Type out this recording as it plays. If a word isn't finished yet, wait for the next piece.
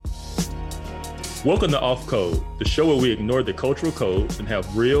Welcome to Off Code, the show where we ignore the cultural codes and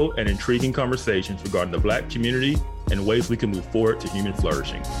have real and intriguing conversations regarding the Black community and ways we can move forward to human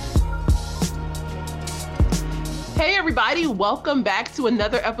flourishing. Hey everybody, welcome back to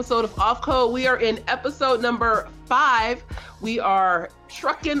another episode of Off Code. We are in episode number 5. We are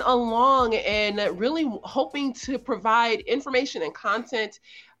trucking along and really hoping to provide information and content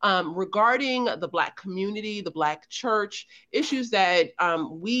regarding the Black community, the Black church, issues that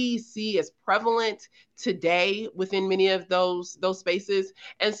we see as prevalent today within many of those spaces.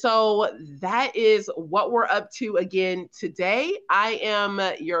 And so that is what we're up to again today. I am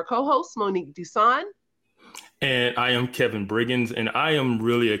your co-host, Monique Toussaint. And I am Kevin Briggins, and I am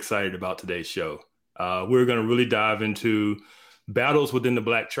really excited about today's show. We're going to really dive into battles within the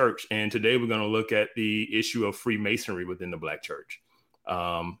Black church. And today we're going to look at the issue of Freemasonry within the Black church.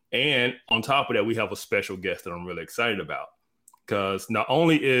 And on top of that, we have a special guest that I'm really excited about, because not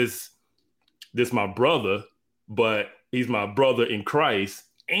only is this my brother, but he's my brother in Christ,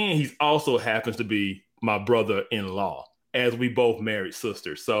 and he also happens to be my brother-in-law, as we both married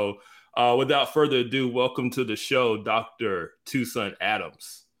sisters. So without further ado, welcome to the show, Dr. Toussaint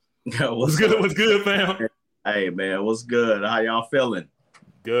Adams. What's good? What's good, fam? Hey, man, what's good? How y'all feeling?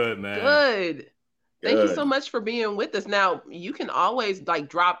 Good, man. Good. Thank you so much for being with us. Now, you can always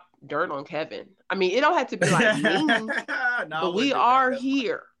drop dirt on Kevin. I mean, it don't have to be mean, but we are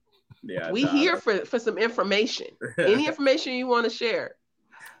here. Yeah, here for some information. Any information you want to share.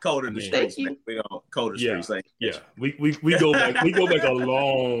 Code of the streets. Man. We don't code the streets. Yeah. We go back. We go back a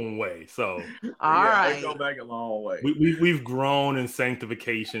long way. So all right, we go back a long way. We've grown in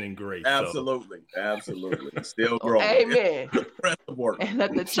sanctification and grace. Absolutely. Still growing. Amen. Work. And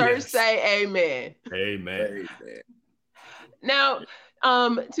let the church say amen. Amen. Now,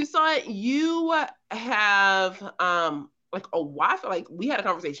 Toussaint, you have a wife. We had a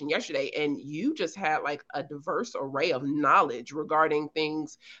conversation yesterday, and you just had a diverse array of knowledge regarding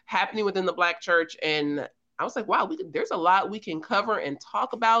things happening within the Black church. And I was like, wow, there's a lot we can cover and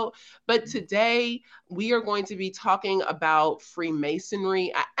talk about. But today we are going to be talking about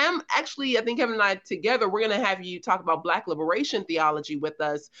Freemasonry. I think Kevin and I together, we're going to have you talk about Black liberation theology with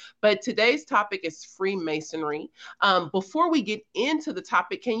us. But today's topic is Freemasonry. Before we get into the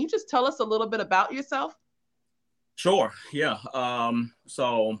topic, can you just tell us a little bit about yourself? Sure. Yeah.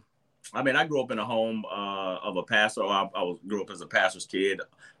 So, I mean, I grew up in a home of a pastor. I grew up as a pastor's kid.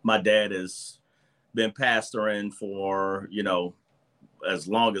 My dad has been pastoring for, as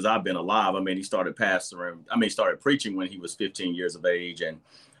long as I've been alive. I mean, he started preaching when he was 15 years of age.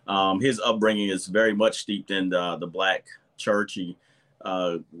 And his upbringing is very much steeped in the Black church. He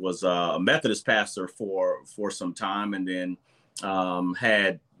was a Methodist pastor for some time, and then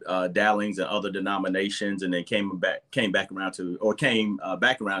had dabblings in other denominations, and then came back around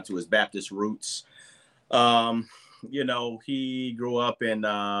to his Baptist roots. He grew up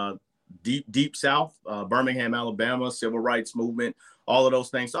in deep South, Birmingham, Alabama, civil rights movement, all of those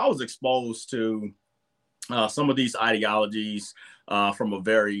things. So I was exposed to some of these ideologies from a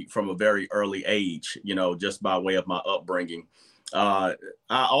very early age, just by way of my upbringing. I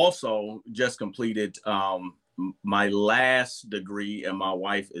also just completed my last degree, and my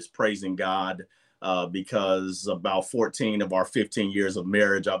wife is praising God because about 14 of our 15 years of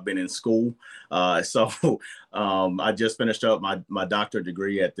marriage, I've been in school. So I just finished up my doctorate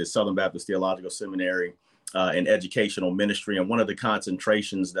degree at the Southern Baptist Theological Seminary in educational ministry. And one of the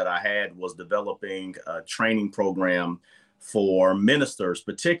concentrations that I had was developing a training program for ministers,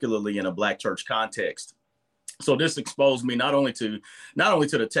 particularly in a Black church context. So this exposed me not only to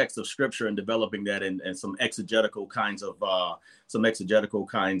the text of Scripture and developing that and some exegetical kinds of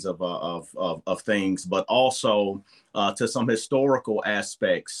things, but also to some historical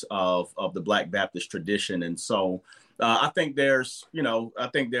aspects of the Black Baptist tradition. And so I think there's enough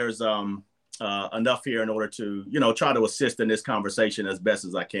here in order to try to assist in this conversation as best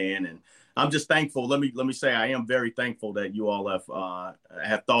as I can. And I'm just thankful. Let me say I am very thankful that you all have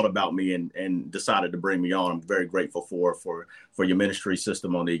thought about me and decided to bring me on. I'm very grateful for your ministry, Sister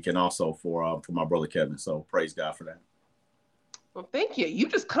Monique, and also for my brother Kevin. So praise God for that. Well, thank you. You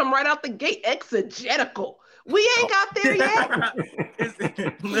just come right out the gate exegetical. We ain't got there yet.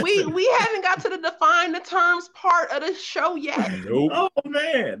 we haven't got to the define the terms part of the show yet. Nope. Oh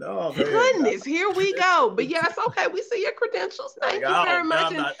man. Goodness, here we go. But yes, okay, we see your credentials. Thank you very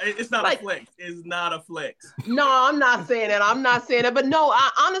much. It's not a flex. It's not a flex. No, I'm not saying that. I'm not saying that. But no,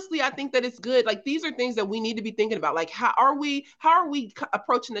 honestly, I think that it's good. Like, these are things that we need to be thinking about. Like, how are we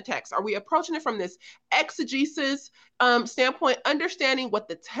approaching the text? Are we approaching it from this exegesis standpoint, understanding what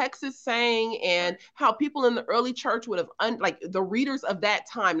the text is saying and how people in the early church would have like the readers of that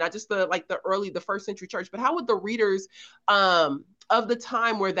time, not just the first century church, but how would the readers of the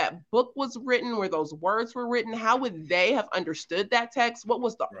time where that book was written, where those words were written, how would they have understood that text? What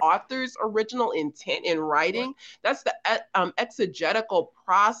was the author's original intent in writing? That's the exegetical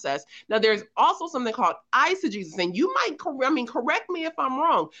process. Now, there's also something called eisegesis, and you might, correct me if I'm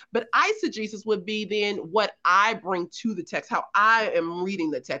wrong, but eisegesis would be then what I bring to the text, how I am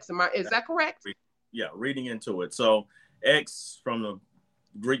reading the text. Is that correct? Yeah, reading into it. So ex from the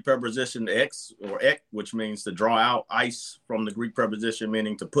Greek preposition ex or ek, which means to draw out, eis from the Greek preposition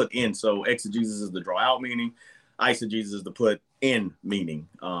meaning to put in. So exegesis is the draw out meaning, eisegesis is the put in meaning.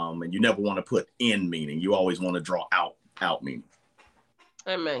 And you never want to put in meaning. You always want to draw out meaning.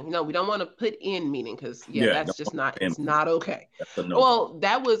 Amen. No, we don't want to put in meaning because that's just not, it's not okay. No. Well,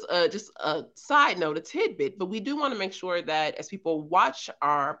 that was just a side note, a tidbit, but we do want to make sure that as people watch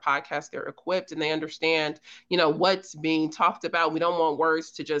our podcast, they're equipped and they understand, what's being talked about. We don't want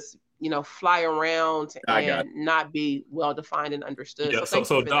words to just, fly around and not be well defined and understood. Yeah,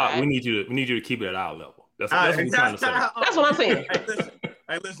 so Doc, we need you to keep it at our level. That's what we're trying to say. That's what I'm saying.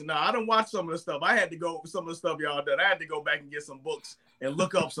 Hey, listen, no, I don't watch some of the stuff. I had to go some of the stuff y'all did. I had to go back and get some books and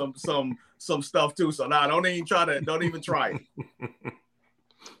look up some stuff too. So now don't even try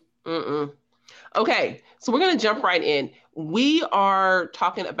it. Okay, so we're gonna jump right in. We are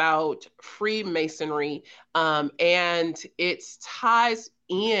talking about Freemasonry and its ties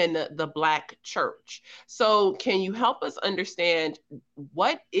in the Black church. So can you help us understand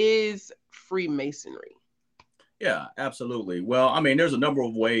what is Freemasonry? Yeah, absolutely. Well, there's a number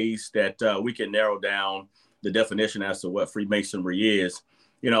of ways that we can narrow down the definition as to what Freemasonry is.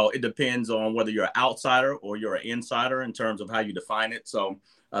 It depends on whether you're an outsider or you're an insider in terms of how you define it. So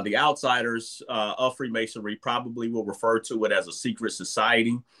the outsiders of Freemasonry probably will refer to it as a secret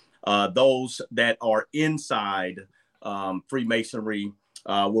society. Those that are inside Freemasonry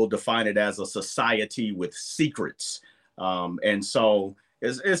will define it as a society with secrets. And so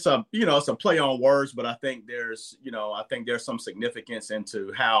it's a play on words, but I think there's some significance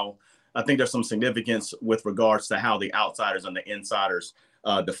there's some significance with regards to how the outsiders and the insiders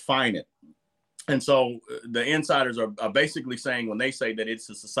define it. And so the insiders are basically saying, when they say that it's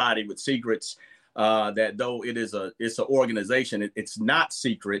a society with secrets, that though it's an organization, it's not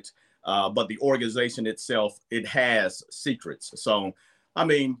secret, but the organization itself, it has secrets. So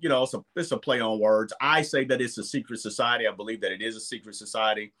it's a play on words. I say that it's a secret society. I believe that it is a secret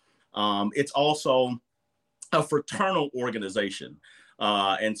society. It's also a fraternal organization.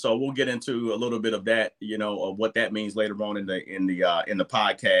 And so we'll get into a little bit of that, of what that means later on in the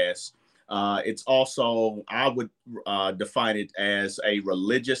podcast. It's also, I would define it as a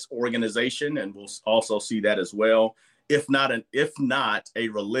religious organization, and we'll also see that as well. If not a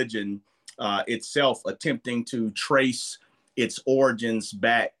religion itself, attempting to trace its origins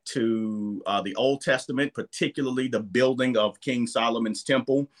back to the Old Testament, particularly the building of King Solomon's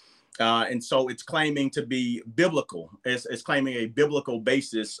temple. And so it's claiming to be biblical. It's claiming a biblical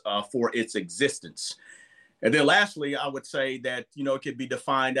basis for its existence. And then lastly, I would say that, it could be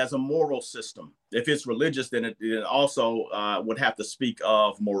defined as a moral system. If it's religious, then it also would have to speak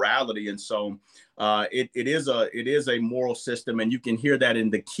of morality. And so it is a moral system. And you can hear that in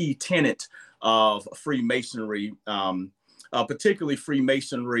the key tenet of Freemasonry, particularly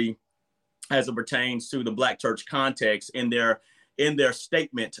Freemasonry as it pertains to the Black church context in their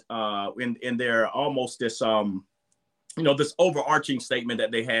statement, in their almost this overarching statement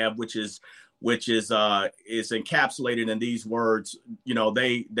that they have, which is encapsulated in these words.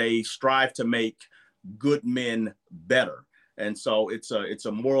 They strive to make good men better. And so it's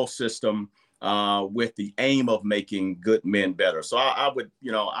a moral system with the aim of making good men better. So I would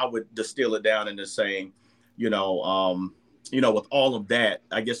distill it down into saying, with all of that,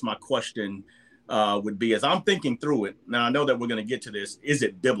 I guess my question would be, as I'm thinking through it, now I know that we're going to get to this, is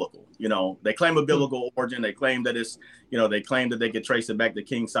it biblical? They claim a biblical origin. They claim that they claim that they could trace it back to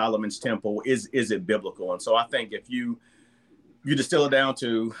King Solomon's temple. Is it biblical? And so I think if you distill it down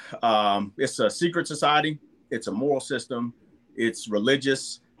to, it's a secret society, it's a moral system, it's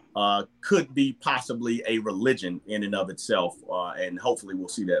religious, could be possibly a religion in and of itself. And hopefully we'll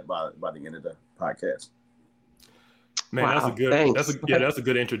see that by the end of the podcast. Man, wow, that's a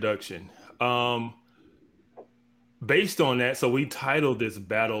good introduction. based on that, so we titled this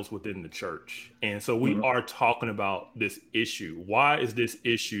Battles Within the Church. And so we are talking about this issue. Why is this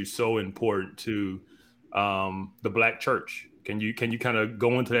issue so important to the Black church? Can you kind of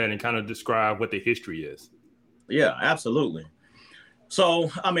go into that and kind of describe what the history is? Yeah, absolutely.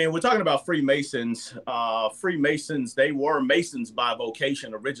 So, I mean, we're talking about Freemasons. Freemasons, they were Masons by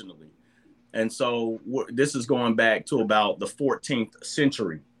vocation originally. And so this is going back to about the 14th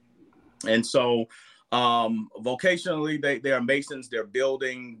century. And so vocationally, they are Masons. They're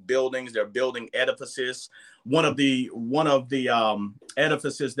building buildings. They're building edifices. One of the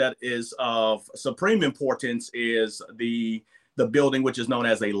edifices that is of supreme importance is the building which is known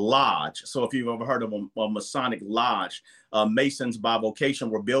as a lodge. So if you've ever heard of a Masonic lodge, Masons by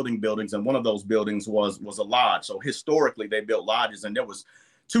vocation were building buildings, and one of those buildings was a lodge. So historically, they built lodges, and there was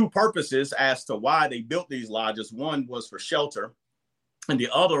two purposes as to why they built these lodges. One was for shelter, and the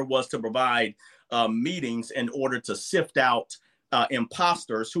other was to provide meetings in order to sift out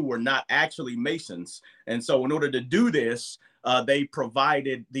imposters who were not actually Masons. And so in order to do this, they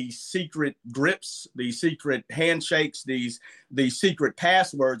provided these secret grips, these secret handshakes, these secret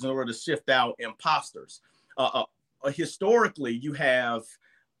passwords in order to sift out imposters. Historically, you have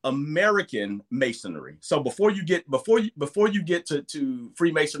American Masonry. So before you get to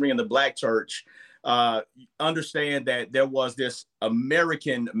Freemasonry and the Black church, understand that there was this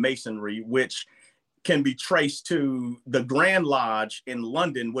American Masonry, which can be traced to the Grand Lodge in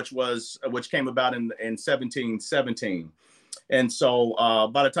London, which came about in 1717. And so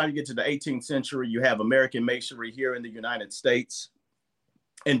by the time you get to the 18th century, you have American Masonry here in the United States.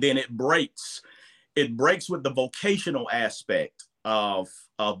 And then it breaks with the vocational aspect of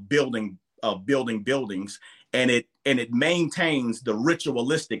building buildings, and it maintains the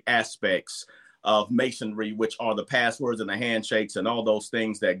ritualistic aspects of Masonry, which are the passwords and the handshakes and all those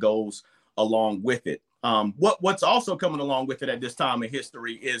things that goes along with it. What's also coming along with it at this time in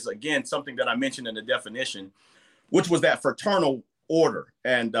history is, again, something that I mentioned in the definition, which was that fraternal order.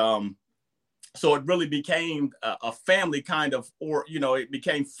 And so it really became a family kind of, or, it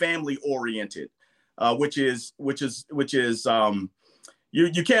became family oriented, which is we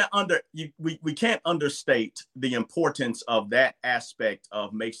can't understate the importance of that aspect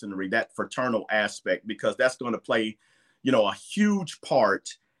of Masonry, that fraternal aspect, because that's going to play, a huge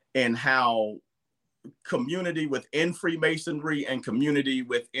part in how community within Freemasonry and community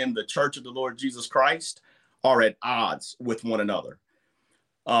within the Church of the Lord Jesus Christ are at odds with one another.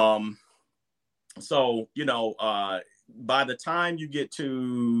 So, by the time you get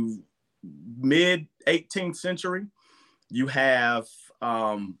to mid 18th century, you have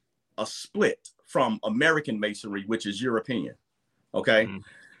a split from American Masonry, which is European. Okay. Mm-hmm.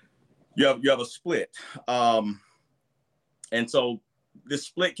 You have a split. And so this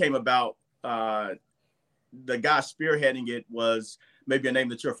split came about, the guy spearheading it was maybe a name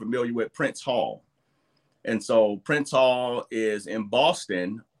that you're familiar with, Prince Hall. And so Prince Hall is in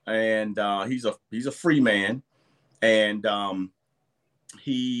Boston, and he's a free man, and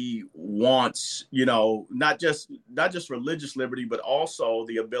he wants, not just religious liberty, but also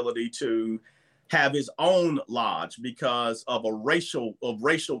the ability to have his own lodge because of racial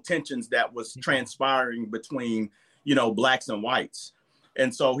tensions that was transpiring between, blacks and whites.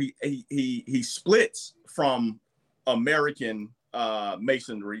 And so he splits from American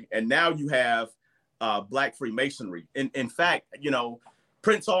Masonry, and now you have Black Freemasonry. In fact,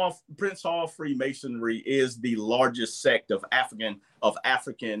 Prince Hall Freemasonry is the largest sect of African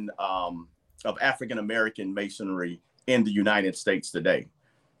American Masonry in the United States today.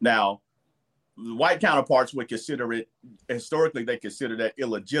 Now, the white counterparts would consider it, historically, they consider that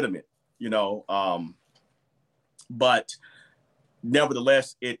illegitimate, but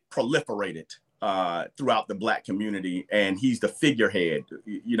nevertheless, it proliferated throughout the Black community, and he's the figurehead.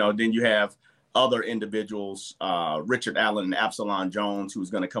 Then you have other individuals, Richard Allen and Absalom Jones, who's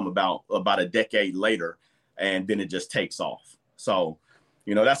going to come about a decade later, and then it just takes off. So,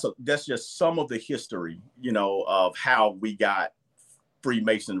 that's just some of the history, of how we got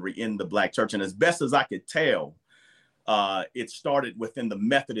Freemasonry in the Black church. And as best as I could tell, it started within the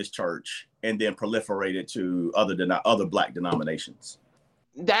Methodist Church and then proliferated to other Black denominations.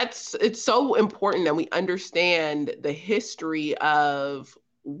 It's so important that we understand the history of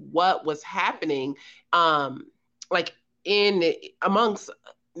what was happening, like amongst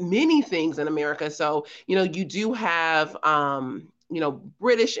many things in America. So, you do have,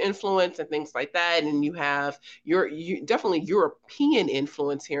 British influence and things like that. And you have definitely European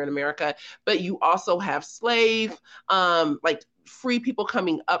influence here in America, but you also have slave, like free people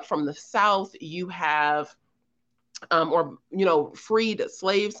coming up from the South. You have or, freed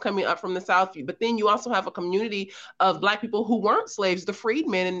slaves coming up from the South. But then you also have a community of Black people who weren't slaves, the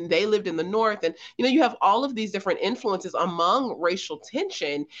freedmen, and they lived in the North. And, you have all of these different influences among racial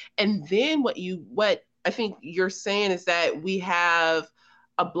tension. And then what I think you're saying is that we have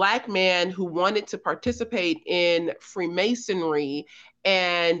a Black man who wanted to participate in Freemasonry,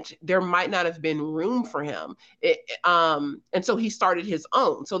 and there might not have been room for him. And so he started his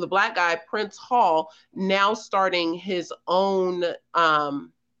own. So the Black guy, Prince Hall, now starting his own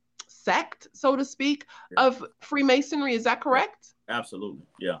sect, so to speak, of Freemasonry. Is that correct? Absolutely.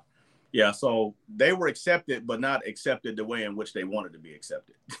 Yeah. Yeah. So they were accepted, but not accepted the way in which they wanted to be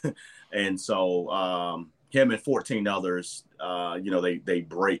accepted. And so him and 14 others, they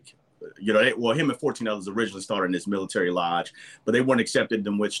break. Him and 14 others originally started in this military lodge, but they weren't accepted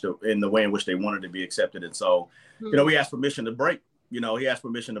in the way in which they wanted to be accepted. And so, he asked permission to break. He asked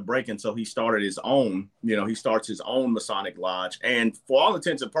permission to break, and so he started his own. He starts his own Masonic lodge, and for all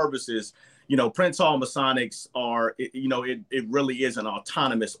intents and purposes, Prince Hall Masonics are, it really is an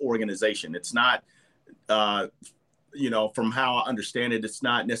autonomous organization. It's not, from how I understand it, it's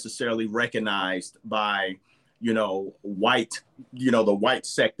not necessarily recognized by the white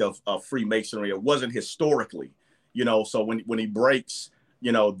sect of Freemasonry. It wasn't historically, so when he breaks,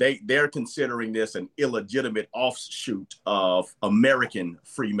 they're considering this an illegitimate offshoot of American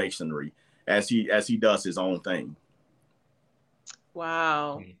Freemasonry as he does his own thing.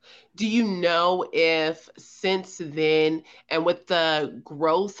 Wow. Do you know if since then, and with the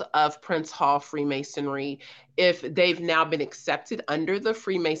growth of Prince Hall Freemasonry, if they've now been accepted under the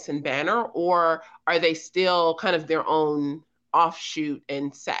Freemason banner, or are they still kind of their own offshoot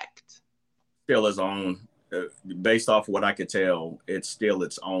and sect? Still his own. Based off what I could tell, it's still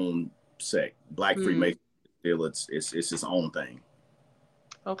its own sect. Black Freemason, still it's its own thing.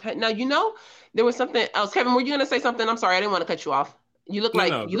 Okay. Now, there was something else. Kevin, were you going to say something? I'm sorry, I didn't want to cut you off. You look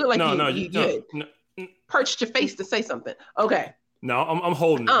like you perched your face to say something. Okay. No, I'm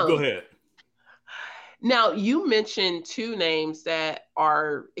holding it. Go ahead. Now, you mentioned two names that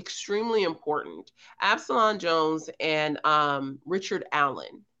are extremely important: Absalom Jones and Richard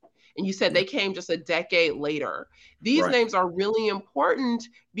Allen. And you said they came just a decade later. These names are really important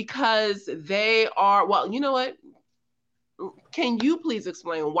because they are, well, you know what? Can you please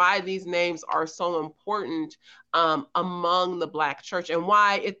explain why these names are so important among the Black church, and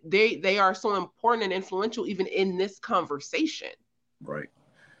why they are so important and influential even in this conversation? Right.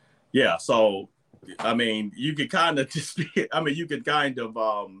 Yeah. So, you could kind of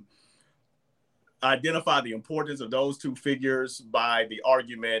identify the importance of those two figures by the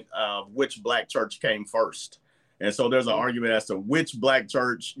argument of which Black church came first. And so there's an argument as to which Black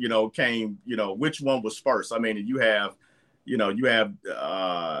church, came, which one was first. You have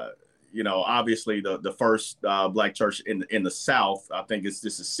obviously the first Black church in the South. I think this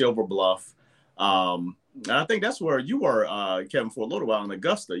is Silver Bluff. And I think that's where you were, Kevin, for a little while in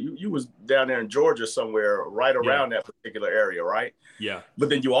Augusta. You was down there in Georgia somewhere right around that particular area, right? Yeah. But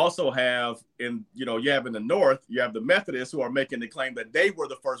then you also have in the North, you have the Methodists who are making the claim that they were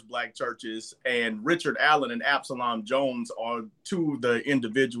the first Black churches, and Richard Allen and Absalom Jones are two of the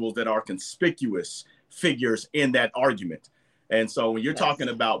individuals that are conspicuous figures in that argument. And so when you're talking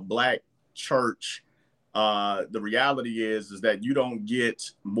about Black church, the reality is that you don't get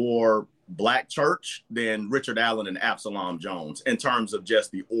more Black church than Richard Allen and Absalom Jones in terms of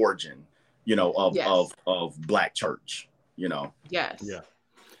just the origin, of Black church, Yes. Yeah.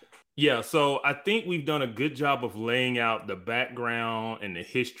 Yeah. So I think we've done a good job of laying out the background and the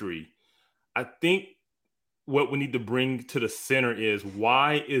history. I think what we need to bring to the center is,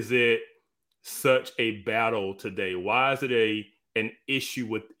 why is it such a battle today? Why is it an issue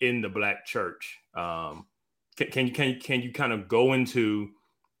within the Black church? Can you kind of go into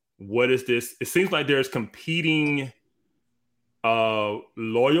what is this? It seems like there's competing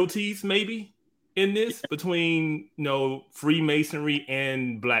loyalties maybe in this between Freemasonry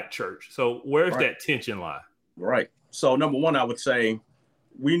and Black church. So where's that tension lie? Right. So number one, I would say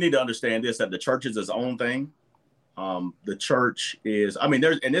we need to understand this, that the church is its own thing. The church is,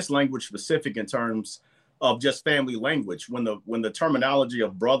 there's in this language specific in terms of just family language. When the terminology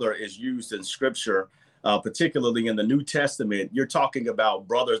of brother is used in scripture, particularly in the New Testament, you're talking about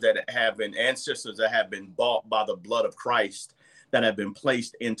brothers that have been ancestors that have been bought by the blood of Christ, that have been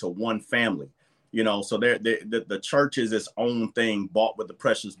placed into one family. So the church is its own thing, bought with the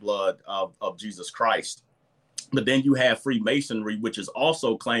precious blood of Jesus Christ. But then you have Freemasonry, which is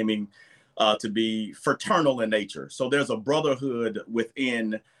also claiming to be fraternal in nature. So there's a brotherhood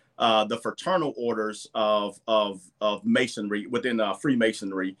within the fraternal orders of Masonry within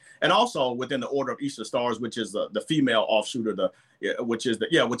Freemasonry, and also within the Order of Eastern Stars, which is the female offshoot of which is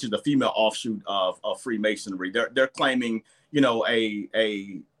the female offshoot of Freemasonry. They're claiming,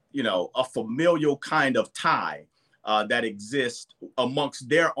 a familial kind of tie that exists amongst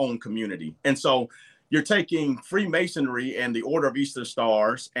their own community. And so you're taking Freemasonry and the Order of Eastern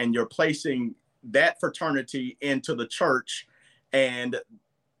Stars, and you're placing that fraternity into the church, and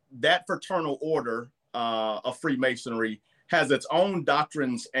that fraternal order of Freemasonry has its own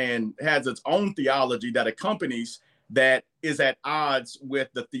doctrines and has its own theology that accompanies, that is at odds with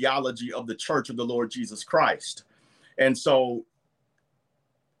the theology of the Church of the Lord Jesus Christ. And so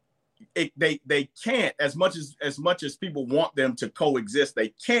they can't, as much as people want them to coexist, they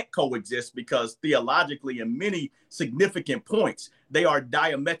can't coexist, because theologically, in many significant points, they are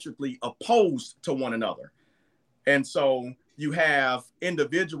diametrically opposed to one another. And so you have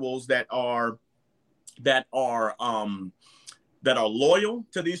individuals that are loyal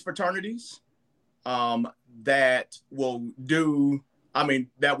to these fraternities, that will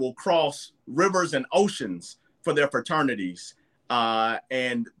cross rivers and oceans for their fraternities.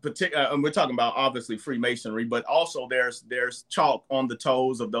 And we're talking about obviously Freemasonry, but also there's chalk on the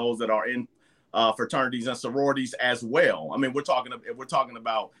toes of those that are in fraternities and sororities as well. I mean, we're talking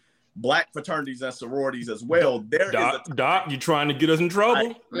about Black fraternities and sororities as well. Doc, you trying to get us in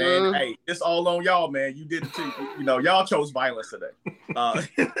trouble? Man, hey, it's all on y'all, man. You did it too. Y'all chose violence today.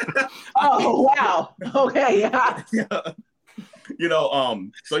 Oh wow. Okay. Yeah.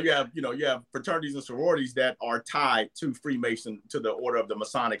 So you have fraternities and sororities that are tied to to the Order of the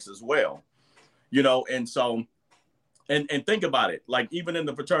Masonics as well. And so, and think about it, like even in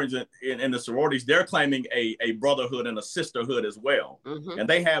the fraternities and the sororities, they're claiming a brotherhood and a sisterhood as well. Mm-hmm. And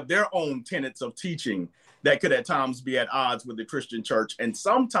they have their own tenets of teaching that could at times be at odds with the Christian church. And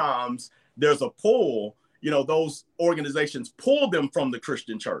sometimes there's a pull, those organizations pull them from the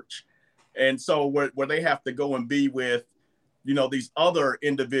Christian church. And so where they have to go and be with, these other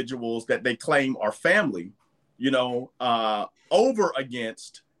individuals that they claim are family, over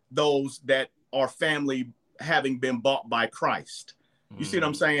against those that are family having been bought by Christ. You see what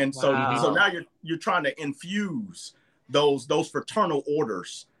I'm saying? Wow. So now you're trying to infuse those fraternal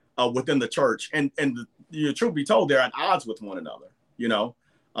orders within the church, and truth be told, they're at odds with one another.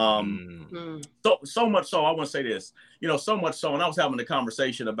 So much so, I want to say this. So much so, and I was having a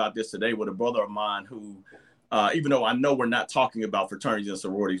conversation about this today with a brother of mine who, even though I know we're not talking about fraternities and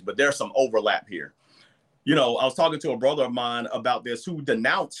sororities, but there's some overlap here. I was talking to a brother of mine about this who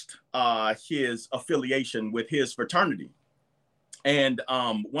denounced his affiliation with his fraternity. And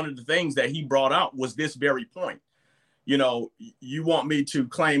one of the things that he brought out was this very point. You want me to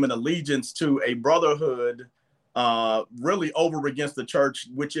claim an allegiance to a brotherhood really over against the church,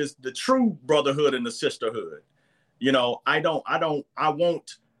 which is the true brotherhood and the sisterhood. I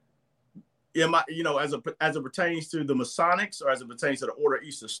won't. As it pertains to the Masonics, or as it pertains to the Order of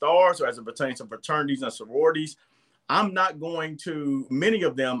Eastern Stars, or as it pertains to fraternities and sororities, many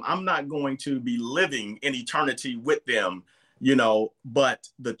of them, I'm not going to be living in eternity with them, but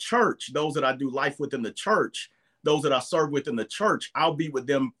the church, those that I do life within the church, those that I serve within the church, I'll be with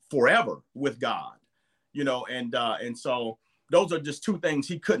them forever with God, and so those are just two things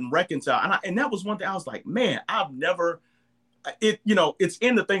he couldn't reconcile. And that was one thing I was like, man, it's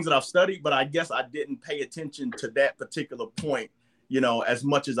in the things that I've studied, but I guess I didn't pay attention to that particular point, as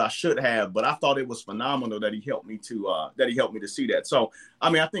much as I should have. But I thought it was phenomenal that he helped me to see that. So,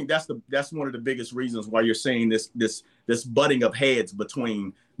 I mean, I think that's one of the biggest reasons why you're seeing this butting of heads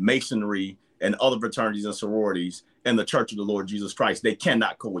between Masonry and other fraternities and sororities and the Church of the Lord Jesus Christ. They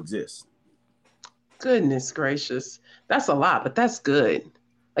cannot coexist. Goodness gracious, that's a lot, but that's good.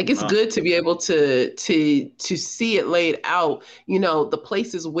 Like, it's good to be able to see it laid out, the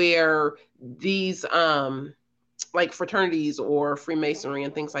places where these like fraternities or Freemasonry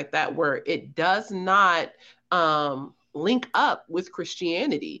and things like that, where it does not link up with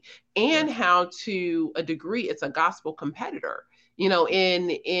Christianity, and how to a degree it's a gospel competitor,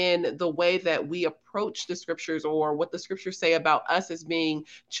 in the way that we approach the scriptures, or what the scriptures say about us as being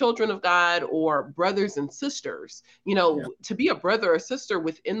children of God or brothers and sisters. To be a brother or sister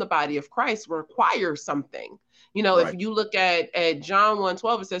within the body of Christ requires something. Right. If you look at John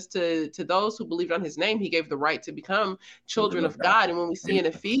 1:12, it says to those who believed on his name, he gave the right to become children of God. And when we see in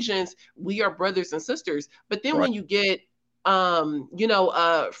Ephesians, we are brothers and sisters. But then when you get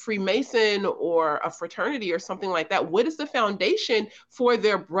a Freemason or a fraternity or something like that, what is the foundation for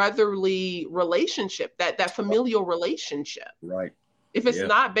their brotherly relationship, that familial relationship? Right. If it's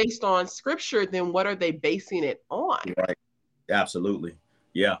not based on scripture, then what are they basing it on? Right. Absolutely.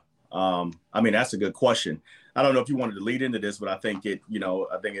 Yeah. I mean, that's a good question. I don't know if you wanted to lead into this, but I think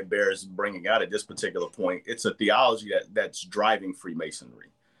it bears bringing out at this particular point. It's a theology that's driving Freemasonry.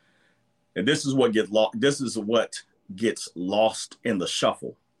 And this is what gets lost in the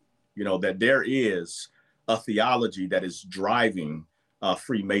shuffle, that there is a theology that is driving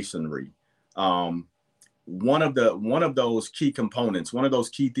Freemasonry. One of those key components, one of those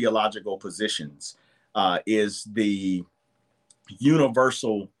key theological positions is the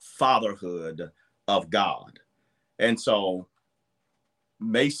universal fatherhood of God. And so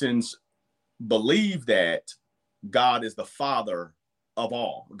Masons believe that God is the father of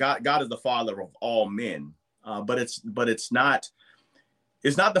all. God is the father of all men. But it's not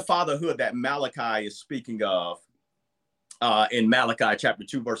the fatherhood that Malachi is speaking of in Malachi chapter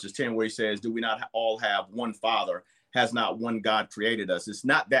 2, verses 10, where he says, do we not all have one father? Has not one God created us? It's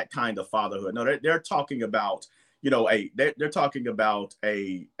not that kind of fatherhood. No, they're talking about, they're talking about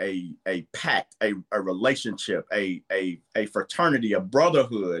a pact, a relationship, a fraternity, a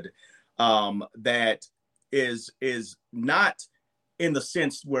brotherhood that is not in the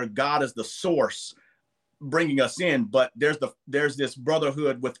sense where God is the source bringing us in, but there's this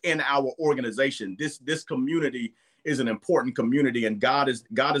brotherhood within our organization. This community is an important community, and God is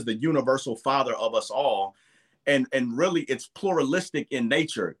the universal father of us all, and really it's pluralistic in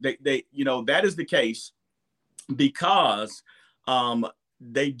nature. They that is the case because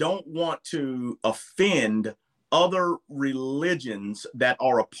they don't want to offend other religions that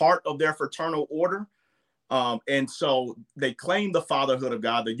are a part of their fraternal order. And so they claim the fatherhood of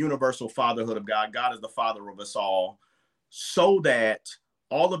God, the universal fatherhood of God. God is the father of us all, so that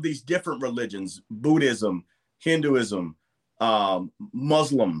all of these different religions, Buddhism, Hinduism,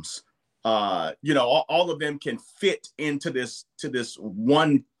 Muslims, all of them can fit into this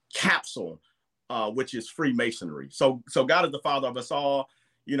one capsule, which is Freemasonry. So God is the father of us all.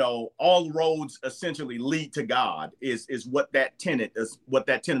 All roads essentially lead to God is what that tenet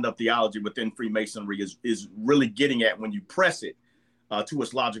of theology within Freemasonry is really getting at when you press it to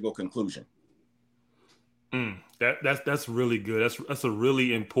its logical conclusion. That's really good. That's a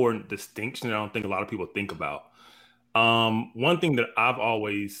really important distinction I don't think a lot of people think about. One thing that I've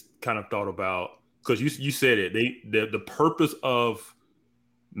always kind of thought about, because you said it, the purpose of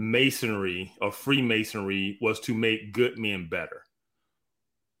Masonry or Freemasonry was to make good men better.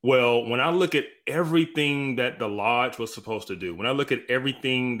 Well, when I look at everything that the lodge was supposed to do, when I look at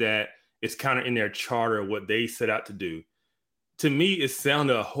everything that is kind of in their charter, what they set out to do, to me, it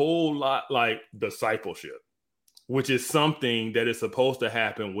sounded a whole lot like discipleship, which is something that is supposed to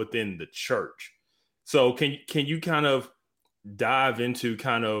happen within the church. So can you kind of dive into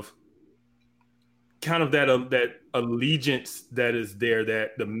kind of that allegiance that is there,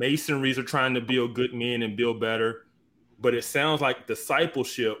 that the Masonries are trying to build good men and build better, but it sounds like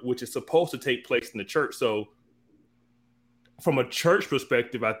discipleship, which is supposed to take place in the church. So from a church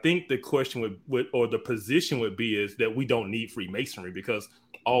perspective, I think the question would or the position would be is that we don't need Freemasonry because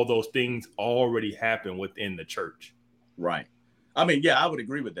all those things already happen within the church. Right. I mean, yeah, I would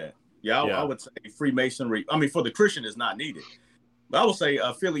agree with that. Yeah, I would say Freemasonry, I mean, for the Christian is not needed. But I would say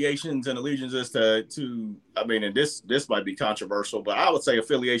affiliations and allegiances to I mean, and this might be controversial, but I would say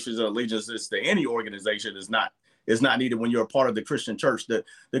affiliations and allegiances to any organization is not needed when you're a part of the Christian church.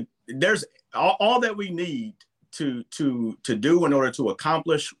 There's all that we need to do in order to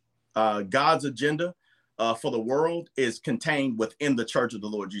accomplish God's agenda for the world is contained within the church of the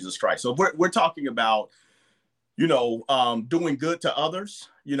Lord Jesus Christ. So if we're talking about, doing good to others,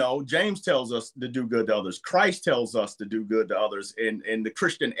 James tells us to do good to others. Christ tells us to do good to others in the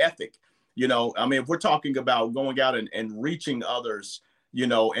Christian ethic. I mean, if we're talking about going out and reaching others,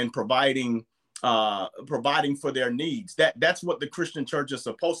 and providing for their needs, that's what the Christian church is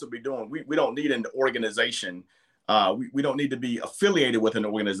supposed to be doing. We don't need an organization. We don't need to be affiliated with an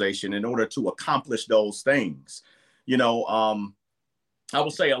organization in order to accomplish those things. I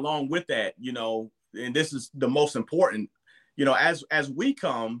will say along with that, and this is the most important, as we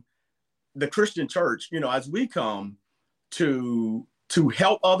come, the Christian church, as we come to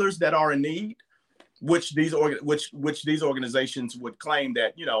help others that are in need, which these organizations would claim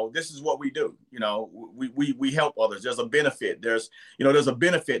that, this is what we do. We help others. There's a benefit. There's a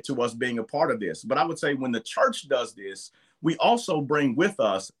benefit to us being a part of this. But I would say when the church does this, we also bring with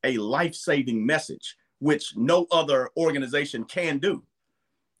us a life-saving message, which no other organization can do.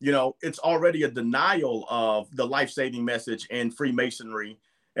 It's already a denial of the life-saving message in Freemasonry.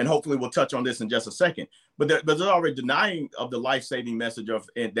 And hopefully we'll touch on this in just a second. But there's already denying of the life-saving message of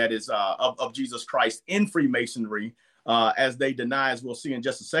Jesus Christ in Freemasonry, as they deny, as we'll see in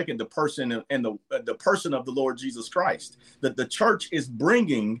just a second, the person and the person of the Lord Jesus Christ. That the church is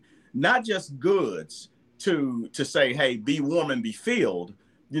bringing not just goods to say, hey, be warm and be filled,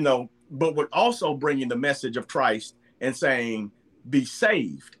 but we're also bringing the message of Christ and saying, be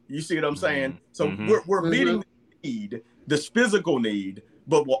saved. You see what I'm saying? So we're meeting the need, this physical need,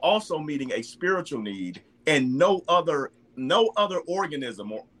 but we're also meeting a spiritual need, and no other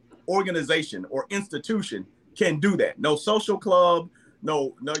organism or organization or institution can do that. No social club,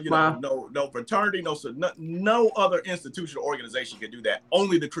 no fraternity, no other institution or organization can do that.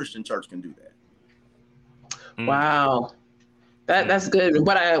 Only the Christian church can do that. Wow. That's good.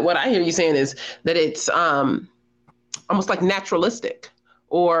 What I hear you saying is that it's almost like naturalistic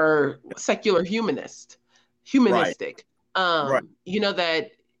or secular humanistic. Right.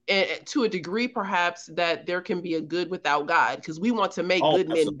 That to a degree, perhaps, that there can be a good without God, because we want to make good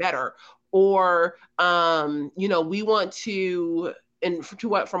men better, or we want to. And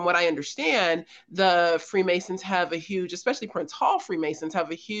from what I understand, the Freemasons have a huge, especially Prince Hall Freemasons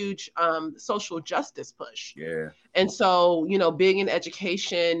have a huge social justice push. Yeah. And so, big in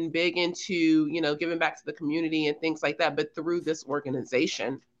education, big into, giving back to the community and things like that, but through this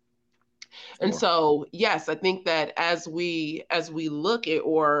organization. Sure. And so, yes, I think that as we look at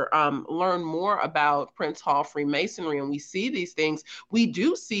or learn more about Prince Hall Freemasonry, and we see these things, we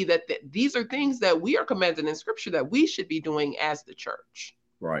do see that these are things that we are commanded in Scripture that we should be doing as the church,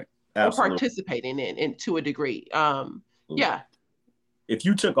 right? Absolutely. Or participating in to a degree. Yeah. If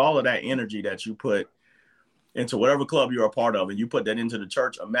you took all of that energy that you put into whatever club you're a part of, and you put that into the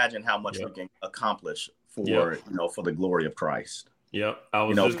church, imagine how much we can accomplish for for the glory of Christ. Yep.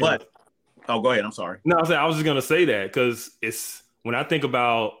 Oh, go ahead. I'm sorry. No, I was just going to say that because it's when I think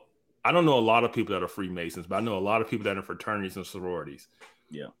about, I don't know a lot of people that are Freemasons, but I know a lot of people that are fraternities and sororities.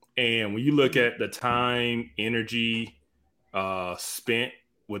 Yeah. And when you look at the time, energy spent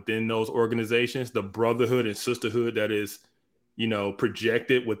within those organizations, the brotherhood and sisterhood that is,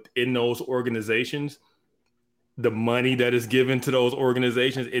 projected within those organizations, the money that is given to those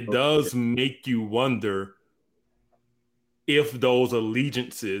organizations, it does make you wonder if those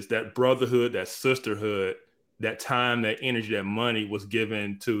allegiances, that brotherhood, that sisterhood, that time, that energy, that money was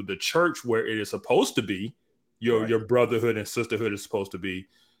given to the church where it is supposed to be, your brotherhood and sisterhood is supposed to be,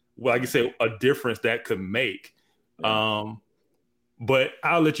 well, like you say, a difference that could make. Yeah. But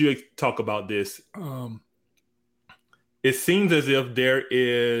I'll let you talk about this. It seems as if there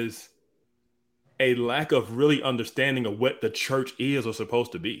is a lack of really understanding of what the church is or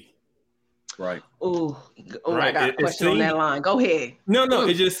supposed to be. Right. Oh, right. I got a question on that line. Go ahead. No.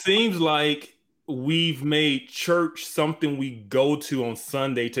 It just seems like we've made church something we go to on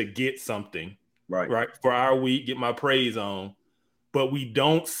Sunday to get something. Right. For our week, get my praise on. But we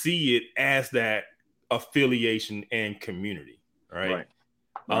don't see it as that affiliation and community. Right.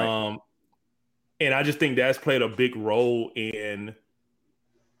 And I just think that's played a big role in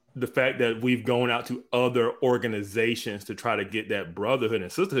the fact that we've gone out to other organizations to try to get that brotherhood and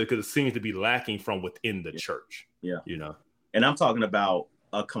sisterhood, because it seems to be lacking from within the church. Yeah. And I'm talking about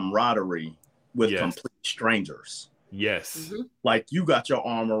a camaraderie with complete strangers. Yes. Mm-hmm. Like you got your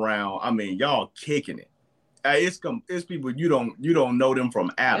arm around, y'all kicking it. It's people you don't know them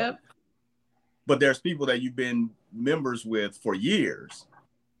from Adam. Yep. But there's people that you've been members with for years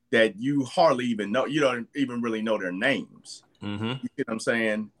that you hardly even know. You don't even really know their names. Mm-hmm. You see what I'm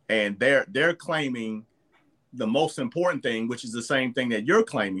saying? And they're claiming the most important thing, which is the same thing that you're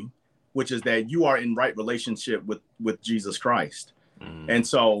claiming, which is that you are in right relationship with Jesus Christ. Mm. And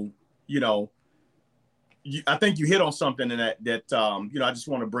so, I think you hit on something in that I just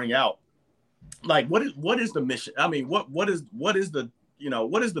want to bring out. Like, what is the mission? What is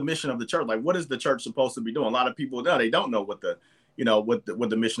the mission of the church? Like, what is the church supposed to be doing? A lot of people they don't know what the what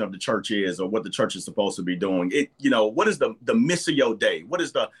the mission of the church is, or what the church is supposed to be doing. What is the missio Dei? What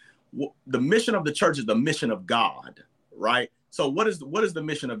is the mission of the church? Is the mission of God, right? So what is the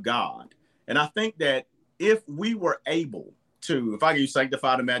mission of God? And I think that if we were able to, if I can use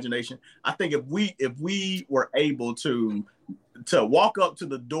sanctified imagination, I think if we were able to walk up to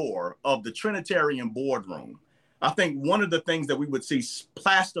the door of the Trinitarian boardroom, I think one of the things that we would see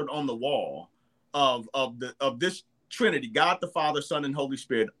plastered on the wall of this Trinity, God the Father, Son, and Holy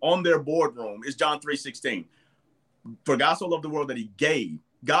Spirit, on their boardroom is John 3:16. For God so loved the world that He gave.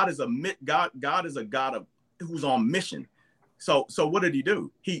 God is a God who's on mission. So what did He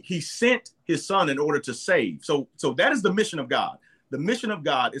do? He sent His Son in order to save. So that is the mission of God. The mission of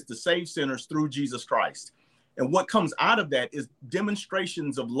God is to save sinners through Jesus Christ. And what comes out of that is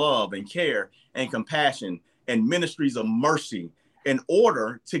demonstrations of love and care and compassion and ministries of mercy in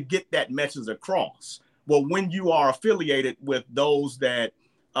order to get that message across. Well, when you are affiliated with those that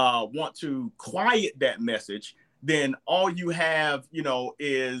want to quiet that message, then all you have,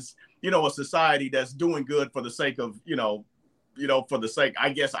 is, a society that's doing good for the sake of, for the sake, I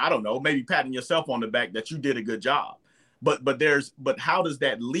guess, I don't know, maybe patting yourself on the back that you did a good job. But how does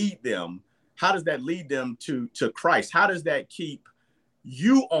that lead them? How does that lead them to Christ? How does that keep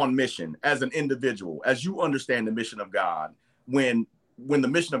you on mission as an individual, as you understand the mission of God, when the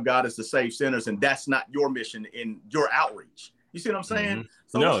mission of God is to save sinners, and that's not your mission in your outreach? You see what I'm saying? Mm-hmm.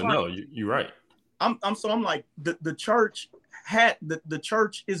 So no, you're right. I'm like, the church the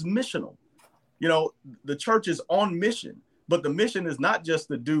church is missional. The church is on mission, but the mission is not just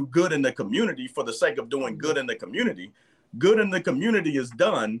to do good in the community for the sake of doing good in the community. Good in the community is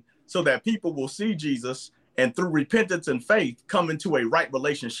done so that people will see Jesus and through repentance and faith come into a right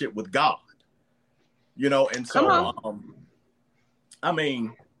relationship with God. And so, I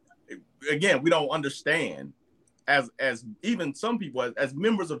mean, again, we don't understand as even some people as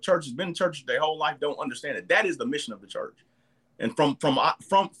members of churches, been in churches their whole life, don't understand it. That is the mission of the church. And from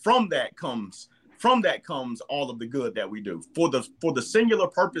that comes all of the good that we do for the singular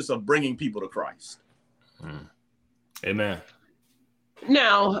purpose of bringing people to Christ. Amen.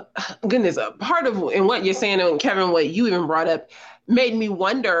 Now, goodness, a part of in what you're saying, and Kevin, what you even brought up, made me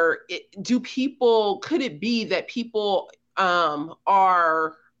wonder: could it be that people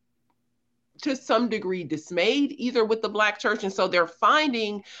are to some degree dismayed either with the Black church, and so they're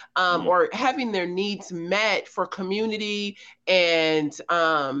finding or having their needs met for community and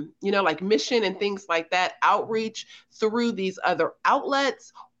like mission and things like that, outreach through these other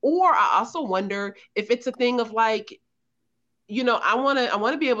outlets? Or I also wonder if it's a thing of like, I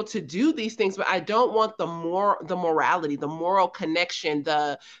want to be able to do these things, but I don't want the morality, the moral connection,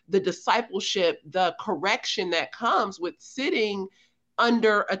 the discipleship, the correction that comes with sitting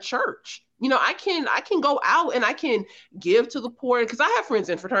under a church. I can go out and I can give to the poor, because I have friends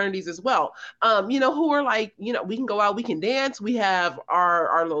in fraternities as well, who are like, we can go out, we can dance, we have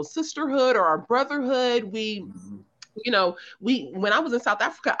our little sisterhood or our brotherhood. When I was in South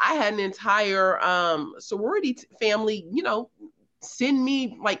Africa, I had an entire sorority family, send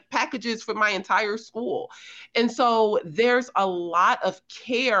me like packages for my entire school. And so there's a lot of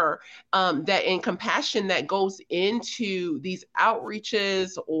care that and compassion that goes into these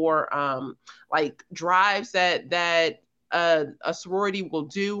outreaches or like drives that a sorority will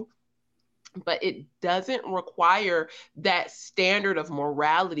do. But it doesn't require that standard of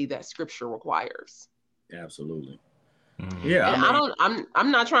morality that Scripture requires. Absolutely. Yeah, and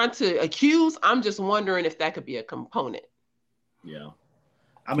I'm not trying to accuse. I'm just wondering if that could be a component. Yeah.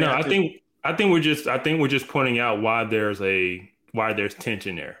 I think we're just pointing out why there's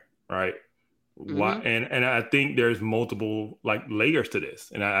tension there, right? Mm-hmm. Why, and I think there's multiple like layers to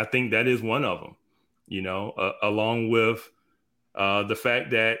this, and I think that is one of them. Along with the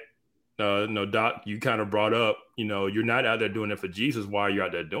fact that Doc, you kind of brought up, you're not out there doing it for Jesus. Why are you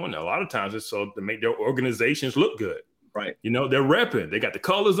out there doing it? A lot of times it's so to make their organizations look good. Right. They're repping. They got the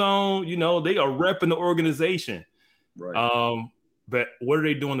colors on. They are repping the organization. Right. But what are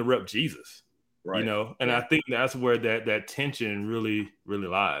they doing to rep Jesus? Right. And I think that's where that tension really, really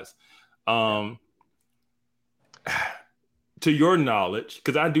lies. To your knowledge,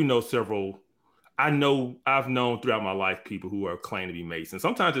 because I do know several. I've known throughout my life people who are claiming to be Masons.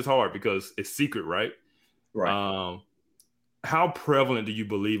 Sometimes it's hard because it's secret, right? Right. How prevalent do you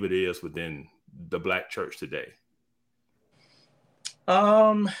believe it is within the Black church today?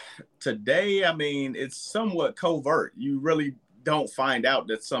 Today, it's somewhat covert. You really don't find out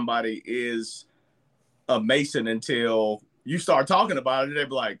that somebody is a Mason until you start talking about it. They're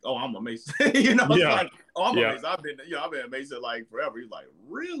like, "Oh, I'm a Mason." It's like, "Oh, I'm a Mason. I've been a Mason like forever." He's like,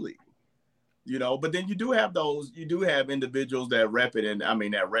 "Really?" But then you do have individuals that rep it, and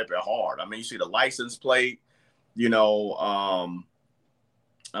that rep it hard. You see the license plate, you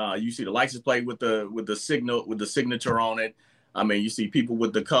see the license plate with the signature on it. You see people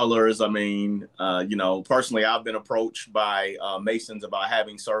with the colors. Personally, I've been approached by Masons about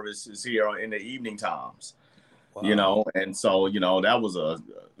having services here in the evening times. Wow. And so that was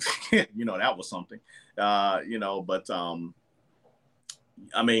that was something. But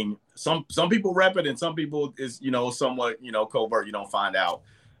some people rep it, and some people is somewhat covert. You don't find out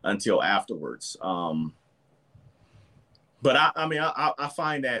until afterwards. But I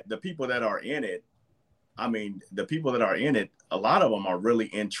find that the people that are in it, a lot of them are really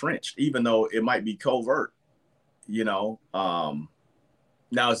entrenched, even though it might be covert. Now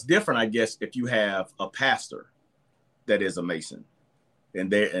it's different, I guess, if you have a pastor that is a Mason, and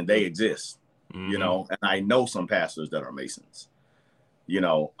they exist. Mm-hmm. And I know some pastors that are Masons.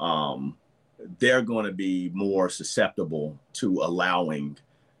 They're going to be more susceptible to allowing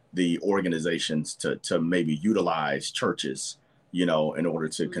the organizations to maybe utilize churches, in order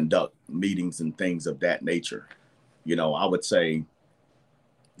to conduct meetings and things of that nature. I would say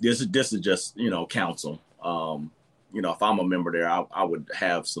this is just, counsel. If I'm a member there, I would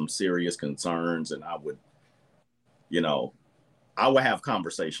have some serious concerns, and I would have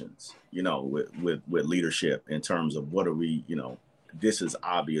conversations, with leadership in terms of what are we, this is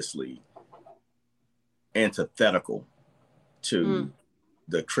obviously antithetical to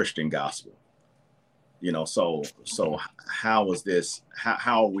the Christian gospel. So how is this?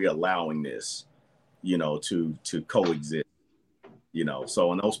 How are we allowing this, to coexist?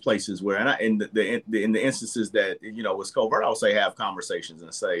 So in those places where, in the instances that was covert, I would say have conversations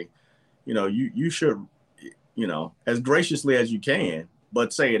and say, you should, as graciously as you can,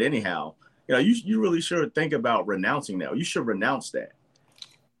 but say it anyhow. You really should think about renouncing that. You should renounce that.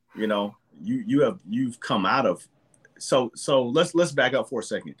 You've come out of. So let's back up for a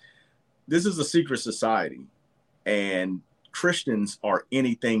second. This is a secret society, and Christians are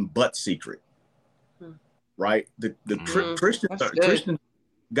anything but secret, right? Christians,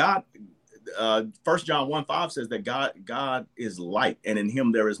 God, 1 John 1:5 says that God is light, and in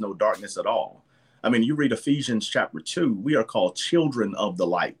him there is no darkness at all. I mean, you read Ephesians chapter 2, we are called children of the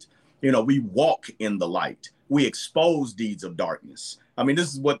light. We walk in the light. We expose deeds of darkness. I mean,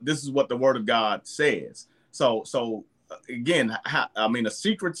 this is what the word of God says. So again, a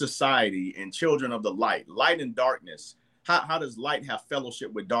secret society and children of the light and darkness. How does light have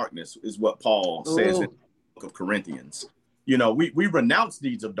fellowship with darkness is what Paul says in the book of Corinthians. We renounce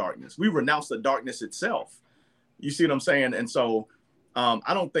deeds of darkness. We renounce the darkness itself. You see what I'm saying? And so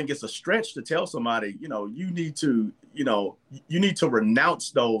I don't think it's a stretch to tell somebody, you need to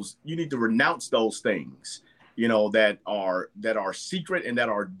renounce those. You need to renounce those things, that are secret and that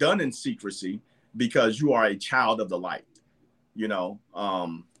are done in secrecy, because you are a child of the light,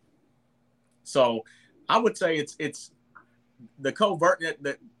 So I would say it's the covert,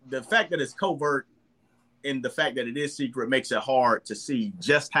 the fact that it's covert and the fact that it is secret makes it hard to see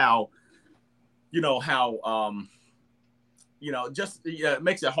just how, it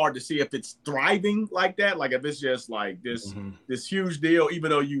makes it hard to see if it's thriving like that. Like if it's just like this huge deal, even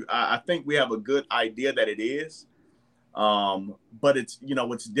though I think we have a good idea that it is. But it's,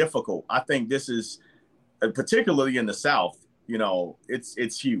 it's difficult. I think this is particularly in the South,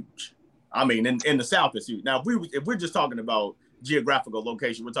 it's huge. I mean, in the South, it's huge. Now, if we're just talking about geographical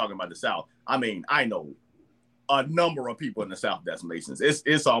location, we're talking about the South. I mean, I know a number of people in the South that's Masons.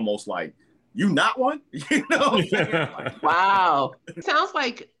 It's almost like, you not one, Wow. Sounds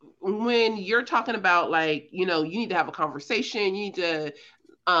like when you're talking about like, you need to have a conversation, you need to,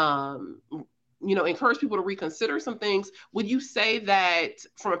 encourage people to reconsider some things. Would you say that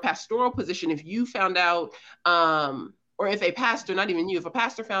from a pastoral position, if you found out, or if a pastor, not even you, if a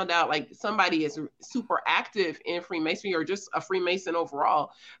pastor found out like somebody is super active in Freemasonry or just a Freemason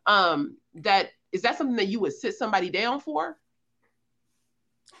overall, is that something that you would sit somebody down for?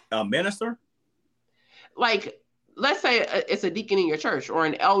 A minister? Like, let's say it's a deacon in your church or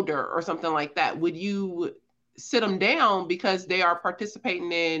an elder or something like that. Would you sit them down because they are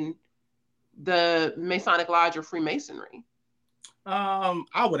participating in the Masonic Lodge or Freemasonry?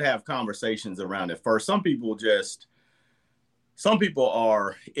 I would have conversations around it first. Some people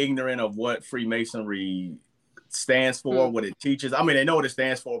are ignorant of what Freemasonry stands for, what it teaches. I mean, they know what it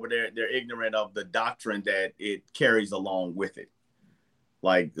stands for, but they're ignorant of the doctrine that it carries along with it.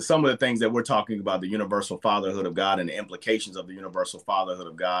 Like some of the things that we're talking about, the universal fatherhood of God and the implications of the universal fatherhood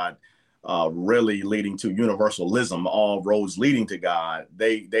of God, really leading to universalism, all roads leading to God.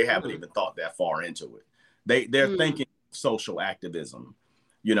 They haven't even thought that far into it. They're thinking social activism,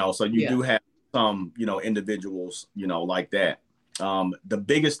 so you do have some, individuals, like that. The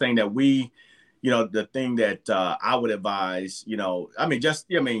biggest thing that the thing that I would advise,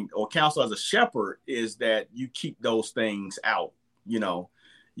 or counsel as a shepherd is that you keep those things out.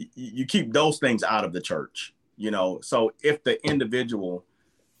 You keep those things out of the church, so if the individual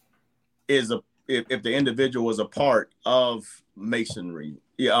is a part of Masonry,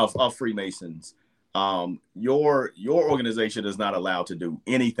 of Freemasons, your organization is not allowed to do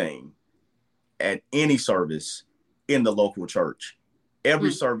anything at any service in the local church.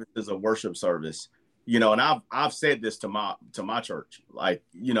 Every service is a worship service, and I've said this to my church, like,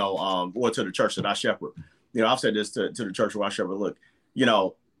 or to the church that I shepherd. I've said this to the church where I shepherd. Look,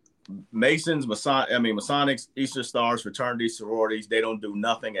 Masons, Masonics, Easter Stars, Fraternities, Sororities, they don't do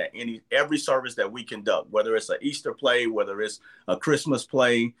nothing at every service that we conduct, whether it's an Easter play, whether it's a Christmas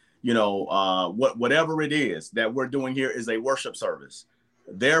play, whatever it is that we're doing here is a worship service.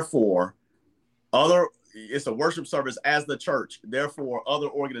 Therefore, other it's a worship service as the church. Therefore, other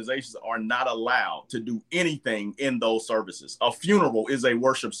organizations are not allowed to do anything in those services. A funeral is a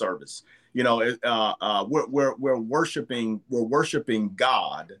worship service. You know, we're worshiping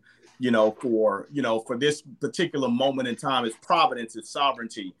God. For this particular moment in time, it's providence, it's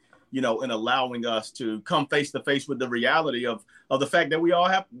sovereignty. In allowing us to come face to face with the reality of the fact that we all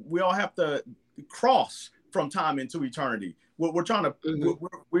have to cross from time into eternity. We're trying to,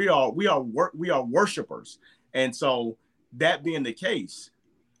 we are worshipers. And so that being the case,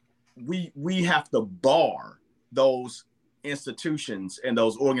 we have to bar those institutions and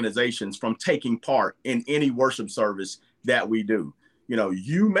those organizations from taking part in any worship service that we do.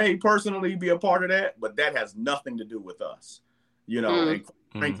 You may personally be a part of that, but that has nothing to do with us, and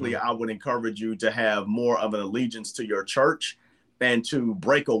frankly, I would encourage you to have more of an allegiance to your church and to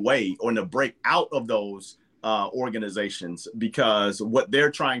break away or to break out of those organizations, because what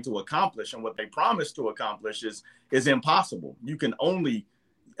they're trying to accomplish and what they promise to accomplish is impossible. You can only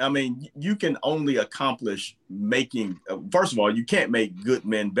accomplish making, first of all, you can't make good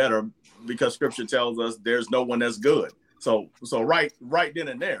men better, because scripture tells us there's no one that's good. So right then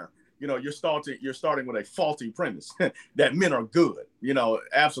and there, you're starting with a faulty premise that men are good.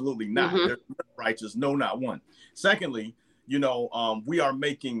 Absolutely not. They're righteous, no, not one. Secondly,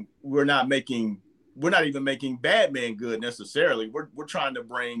 we're not even making bad men good necessarily. We're trying to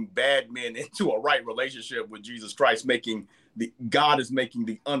bring bad men into a right relationship with Jesus Christ, God is making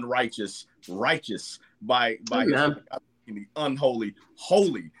the unrighteous righteous by the unholy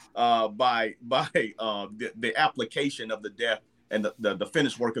holy by the application of the death and the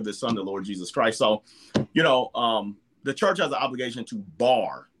finished work of the Son, the Lord Jesus Christ. So, the church has an obligation to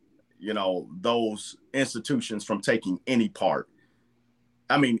bar, those institutions from taking any part.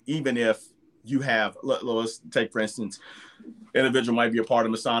 Even if you have, let's take, for instance, individual might be a part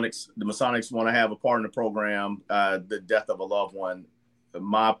of Masonics. The Masonics want to have a part in the program, the death of a loved one.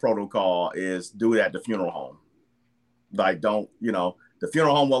 My protocol is do it at the funeral home. Like, don't, the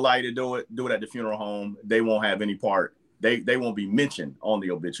funeral home will allow you to do it at the funeral home. They won't have any part. They won't be mentioned on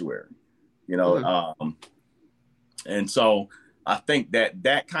the obituary, and so I think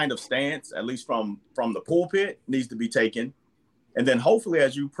that kind of stance, at least from the pulpit, needs to be taken. And then hopefully,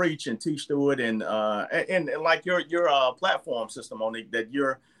 as you preach and teach through it, and like your platform system, Monique, that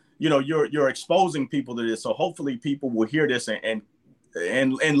you're exposing people to this. So hopefully people will hear this and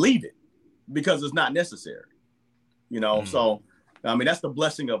leave it, because it's not necessary. So that's the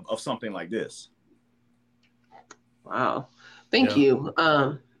blessing of something like this. Wow. Thank you.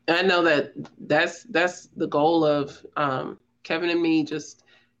 And I know that's the goal of Kevin and me, just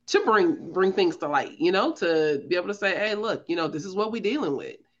to bring things to light, to be able to say, hey, look, this is what we're dealing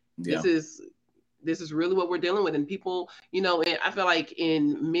with. Yeah. This is really what we're dealing with. And people, and I feel like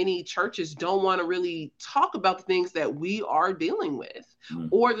in many churches don't want to really talk about the things that we are dealing with,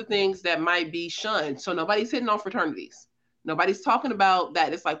 or the things that might be shunned. So nobody's hitting on fraternities. Nobody's talking about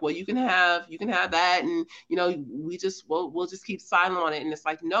that. It's like, well, you can have that, and we'll just keep silent on it. And it's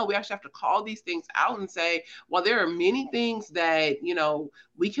like, no, we actually have to call these things out and say, well, there are many things that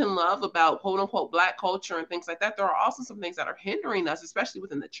we can love about quote unquote Black culture and things like that. There are also some things that are hindering us, especially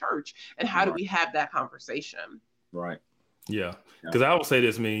within the church. And how do we have that conversation? Right. Yeah. Because I will say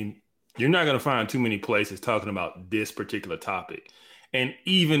this, you're not going to find too many places talking about this particular topic, and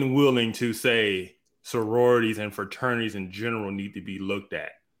even willing to say sororities and fraternities in general need to be looked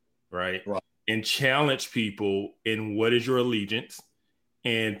at, right? And challenge people in what is your allegiance,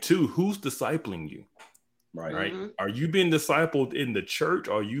 and two, who's discipling you, right? Are you being discipled in the church?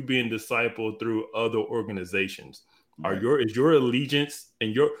 Or are you being discipled through other organizations? Is your allegiance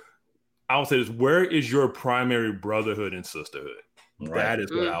and I would say this, where is your primary brotherhood and sisterhood? That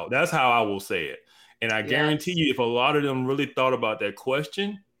is that's how I will say it. And I guarantee you, if a lot of them really thought about that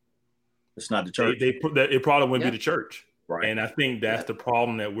question, it's not the church. They put that, it probably wouldn't be the church. Right. And I think that's the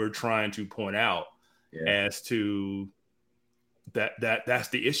problem that we're trying to point out as to that's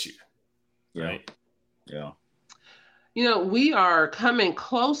the issue. Right. Yeah. We are coming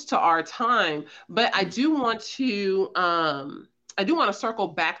close to our time, but I do want to circle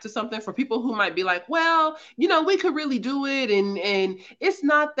back to something for people who might be like, well, we could really do it. And it's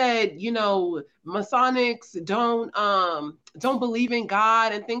not that, Masonics don't believe in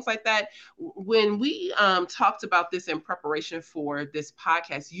God and things like that. When we talked about this in preparation for this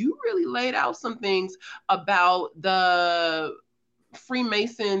podcast, you really laid out some things about the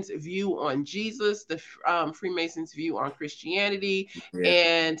Freemasons' view on Jesus, the Freemasons' view on Christianity,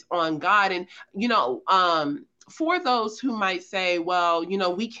 and on God. And, for those who might say, well,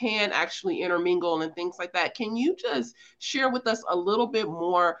 we can actually intermingle and things like that, can you just share with us a little bit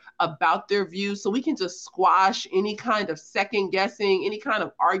more about their views so we can just squash any kind of second guessing, any kind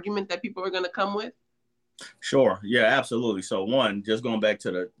of argument that people are going to come with? Sure. Yeah, absolutely. So one, just going back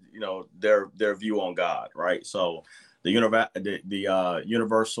to their view on God, right? So the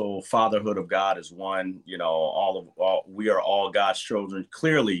universal fatherhood of God is one. We are all God's children.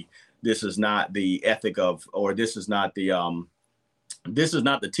 Clearly, this is not the ethic of, or this is not the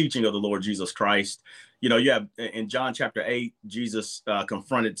teaching of the Lord Jesus Christ. You have in John chapter 8, Jesus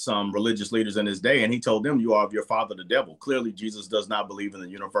confronted some religious leaders in his day, and he told them, "You are of your father, the devil." Clearly, Jesus does not believe in the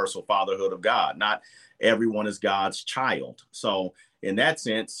universal fatherhood of God. Not everyone is God's child. So, in that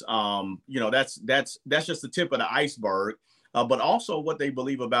sense, that's just the tip of the iceberg. But also, what they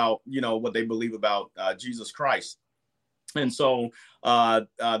believe about, Jesus Christ. And so,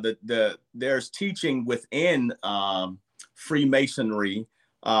 there's teaching within Freemasonry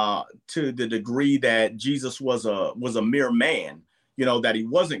to the degree that Jesus was a mere man, that he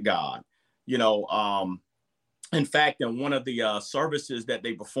wasn't God. In fact, in one of the services that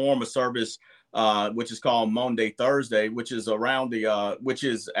they perform, a service which is called Monday Thursday, which is which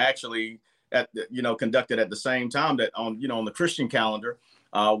is actually conducted at the same time that on the Christian calendar,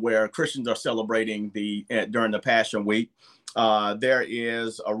 where Christians are celebrating during the Passion Week. There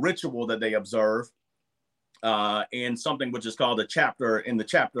is a ritual that they observe in something which is called the chapter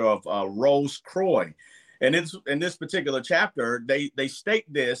of Rose Croix. And in this particular chapter, they state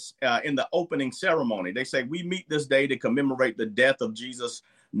this in the opening ceremony. They say, "We meet this day to commemorate the death of Jesus,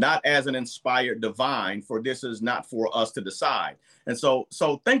 not as an inspired divine, for this is not for us to decide." And so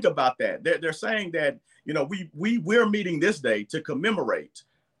think about that. They're saying that, we're meeting this day to commemorate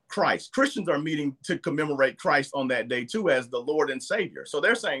Christ. Christians are meeting to commemorate Christ on that day too, as the Lord and Savior. So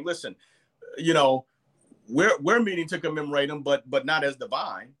they're saying, listen, we're meeting to commemorate him, but not as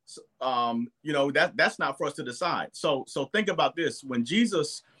divine. That's not for us to decide. So think about this. When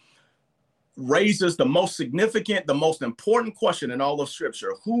Jesus raises the most significant, the most important question in all of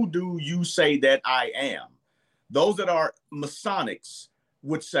Scripture, "Who do you say that I am?" Those that are Masonics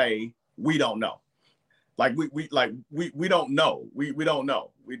would say, "We don't know." Like we don't know. We don't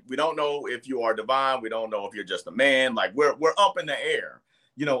know. We don't know if you are divine. We don't know if you're just a man. Like we're up in the air,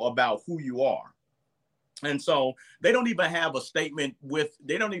 about who you are. And so they don't even have a statement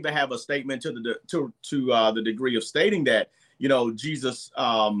to the degree of stating that, Jesus,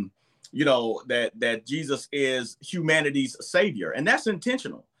 that Jesus is humanity's savior. And that's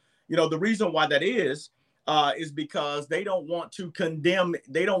intentional. The reason why that is because they don't want to condemn.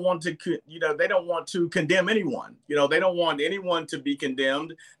 They don't want to condemn anyone. They don't want anyone to be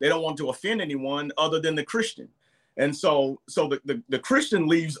condemned. They don't want to offend anyone other than the Christian. And so the Christian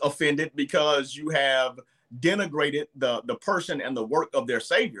leaves offended because you have denigrated the person and the work of their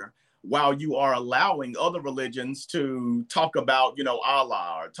savior, while you are allowing other religions to talk about,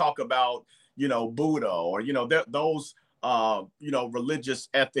 Allah, or talk about, Buddha, or, those, religious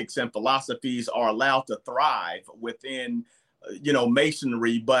ethics and philosophies are allowed to thrive within,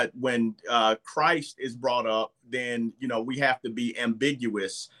 Masonry. But when Christ is brought up, then, we have to be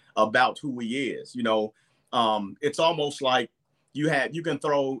ambiguous about who he is. It's almost like you can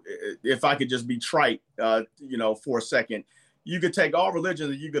throw, if I could just be trite, for a second, you could take all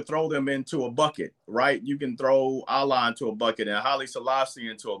religions and you could throw them into a bucket, right? You can throw Allah into a bucket and Haile Selassie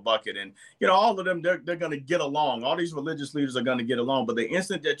into a bucket. And, all of them, they're going to get along. All these religious leaders are going to get along. But the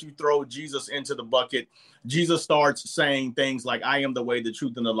instant that you throw Jesus into the bucket, Jesus starts saying things like, "I am the way, the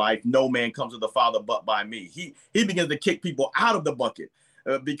truth, and the life. No man comes to the Father but by me." He begins to kick people out of the bucket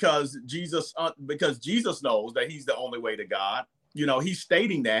because Jesus knows that he's the only way to God. He's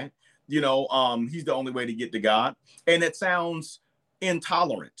stating that. He's the only way to get to God. And it sounds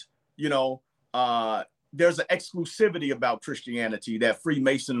intolerant. There's an exclusivity about Christianity that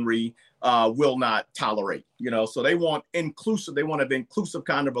Freemasonry will not tolerate. So they want inclusive. They want an inclusive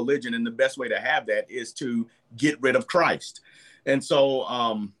kind of religion. And the best way to have that is to get rid of Christ. And so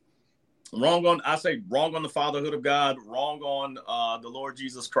wrong on the fatherhood of God, wrong on the Lord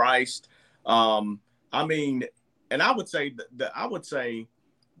Jesus Christ. And I would say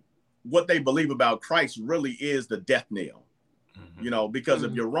what they believe about Christ really is the death knell, because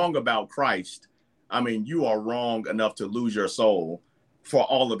if you're wrong about Christ, you are wrong enough to lose your soul for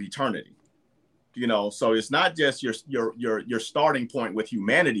all of eternity. So it's not just your starting point with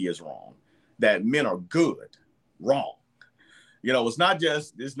humanity is wrong, that men are good, wrong. It's not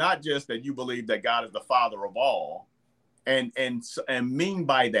just that you believe that God is the father of all and mean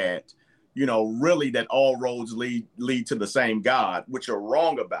by that, really that all roads lead to the same God, which you're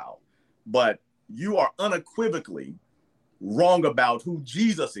wrong about. But, you are unequivocally wrong about who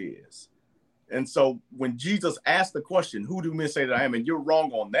Jesus is. And so when Jesus asked the question, who do men say that I am? And you're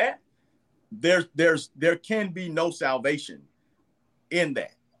wrong on that, there can be no salvation in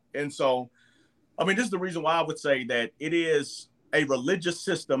that. And so, I mean, this is the reason why I would say that it is a religious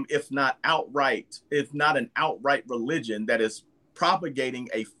system, if not an outright religion that is propagating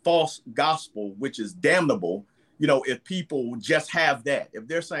a false gospel, which is damnable. You know, if people just have that, if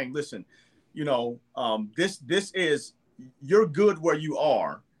they're saying, listen, you know, this is, you're good where you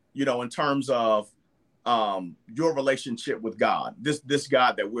are, you know, in terms of your relationship with God, this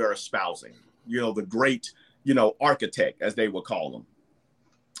God that we're espousing, you know, the great, you know, architect, as they would call him.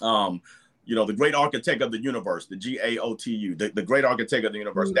 You know, the great architect of the universe, the GAOTU, the great architect of the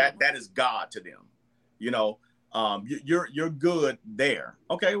universe, that is God to them. You know, you're good there.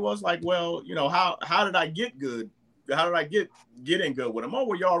 Okay, well, it's like, well, you know, how did I get good? How did I get in good with him? Oh,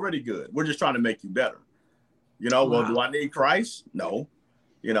 well, you're already good. We're just trying to make you better. You know, well, do I need Christ? No.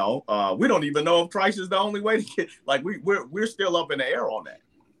 You know, we don't even know if Christ is the only way to get, like, we're still up in the air on that.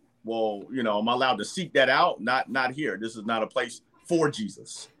 Well, you know, am I allowed to seek that out? Not here. This is not a place for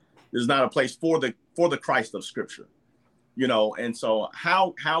Jesus. This is not a place for the Christ of Scripture. You know, and so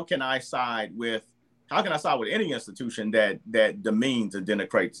how can I side with any institution that demeans and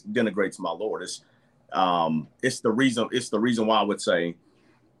denigrates my Lord? It's the reason why I would say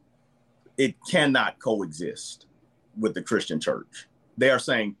it cannot coexist with the Christian church. They are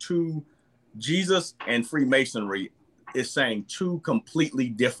saying Jesus and Freemasonry is saying two completely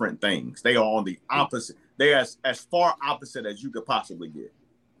different things. They are on the opposite. They are as far opposite as you could possibly get.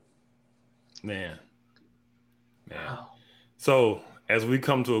 Man. So as we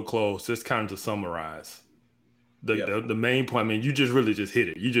come to a close, just kind of to summarize the main point. I mean, you just really just hit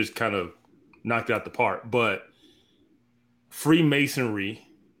it. You just kind of knocked it out the park. But Freemasonry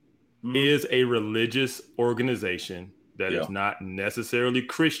is a religious organization that is not necessarily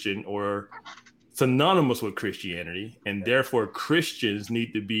Christian or synonymous with Christianity, and therefore Christians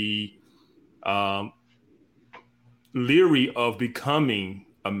need to be leery of becoming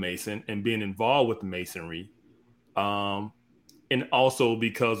a Mason and being involved with Masonry, and also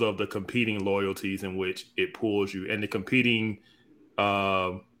because of the competing loyalties in which it pulls you and the competing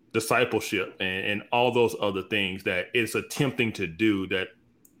discipleship and all those other things that it's attempting to do that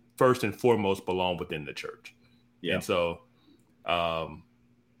first and foremost belong within the church. Yeah. And so,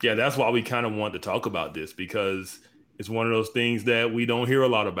 that's why we kind of want to talk about this, because it's one of those things that we don't hear a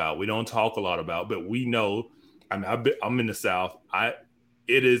lot about. We don't talk a lot about, but we know, I mean, I'm in the South.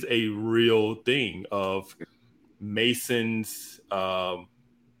 It is a real thing of Masons kind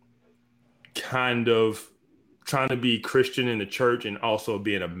of trying to be Christian in the church and also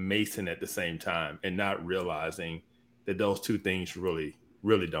being a Mason at the same time, and not realizing that those two things really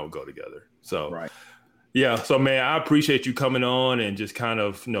don't go together. So, right. Yeah. So, man, I appreciate you coming on and just kind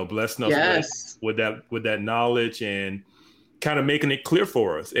of, you know, blessing us with that knowledge and kind of making it clear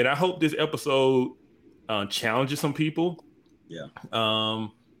for us. And I hope this episode challenges some people. Yeah.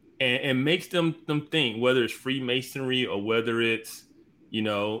 And makes them think, whether it's Freemasonry or whether it's, you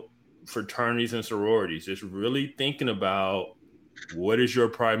know, fraternities and sororities, just really thinking about what is your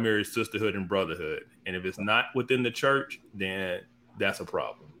primary sisterhood and brotherhood. And if it's not within the church, then that's a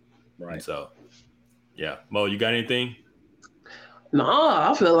problem. Right. And so, yeah. Mo, you got anything? No,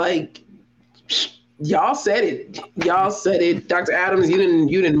 I feel like y'all said it. Dr. Adams, you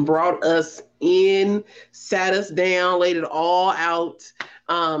didn't brought us in, sat us down, laid it all out.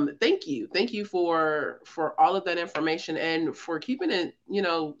 Thank you for all of that information and for keeping it, you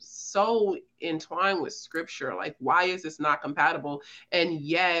know, so entwined with Scripture. Like, why is this not compatible? And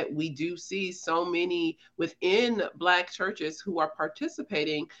yet we do see so many within Black churches who are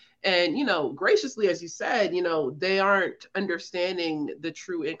participating, and, you know, graciously, as you said, you know, they aren't understanding the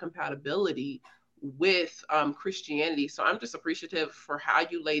true incompatibility with Christianity. So I'm just appreciative for how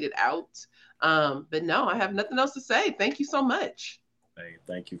you laid it out. But no, I have nothing else to say. Thank you so much. Hey,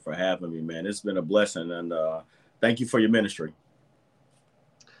 thank you for having me, man. It's been a blessing, and thank you for your ministry.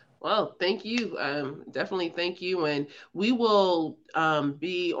 Well, thank you. Definitely thank you. And we will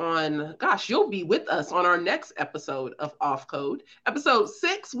be on, you'll be with us on our next episode of Off Code. Episode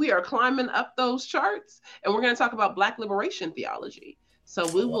 6, we are climbing up those charts, and we're going to talk about Black liberation theology. So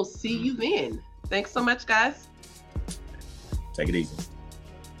we will see you then. Thanks so much, guys. Take it easy.